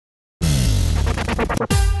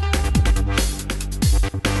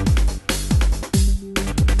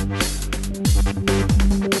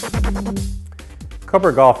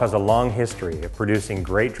COBRA Golf has a long history of producing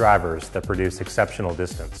great drivers that produce exceptional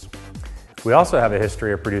distance. We also have a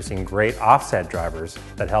history of producing great offset drivers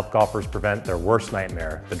that help golfers prevent their worst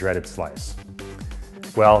nightmare, the dreaded slice.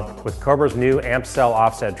 Well, with COBRA's new amp cell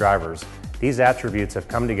offset drivers, these attributes have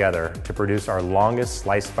come together to produce our longest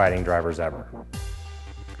slice-fighting drivers ever.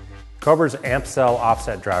 COBRA's amp cell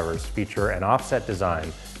offset drivers feature an offset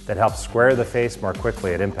design that helps square the face more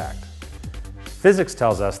quickly at impact. Physics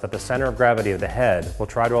tells us that the center of gravity of the head will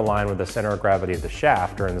try to align with the center of gravity of the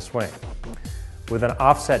shaft during the swing. With an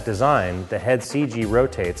offset design, the head CG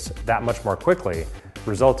rotates that much more quickly,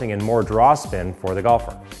 resulting in more draw spin for the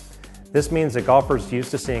golfer. This means that golfers used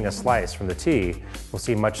to seeing a slice from the tee will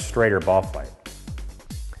see much straighter ball flight.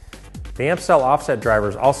 The amp cell offset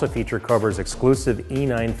drivers also feature COBRA's exclusive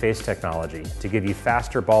E9 face technology to give you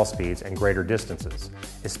faster ball speeds and greater distances,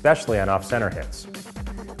 especially on off-center hits.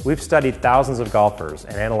 We've studied thousands of golfers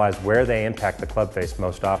and analyzed where they impact the club face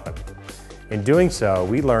most often. In doing so,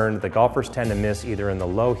 we learned that golfers tend to miss either in the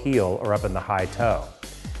low heel or up in the high toe.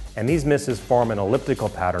 And these misses form an elliptical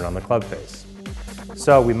pattern on the club face.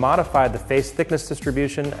 So we modified the face thickness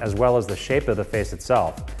distribution as well as the shape of the face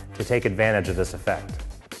itself to take advantage of this effect.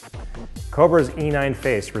 COBRA's E9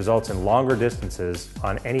 face results in longer distances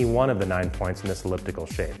on any one of the 9 points in this elliptical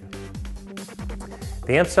shape.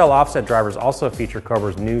 The amp cell offset drivers also feature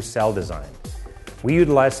COBRA's new cell design. We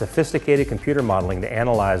utilize sophisticated computer modeling to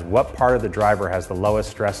analyze what part of the driver has the lowest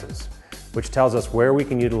stresses, which tells us where we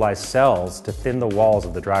can utilize cells to thin the walls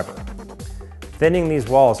of the driver. Thinning these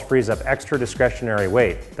walls frees up extra discretionary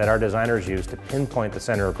weight that our designers use to pinpoint the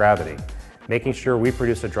center of gravity, making sure we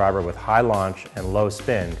produce a driver with high launch and low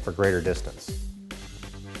spin for greater distance.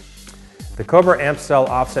 The COBRA amp cell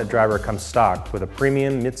offset driver comes stock with a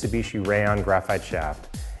premium Mitsubishi Rayon graphite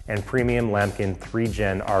shaft and premium Lamkin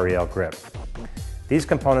 3-Gen REL grip. These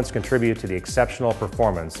components contribute to the exceptional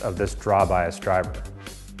performance of this draw bias driver.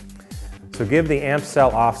 So give the amp cell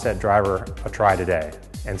offset driver a try today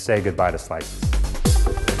and say goodbye to slices.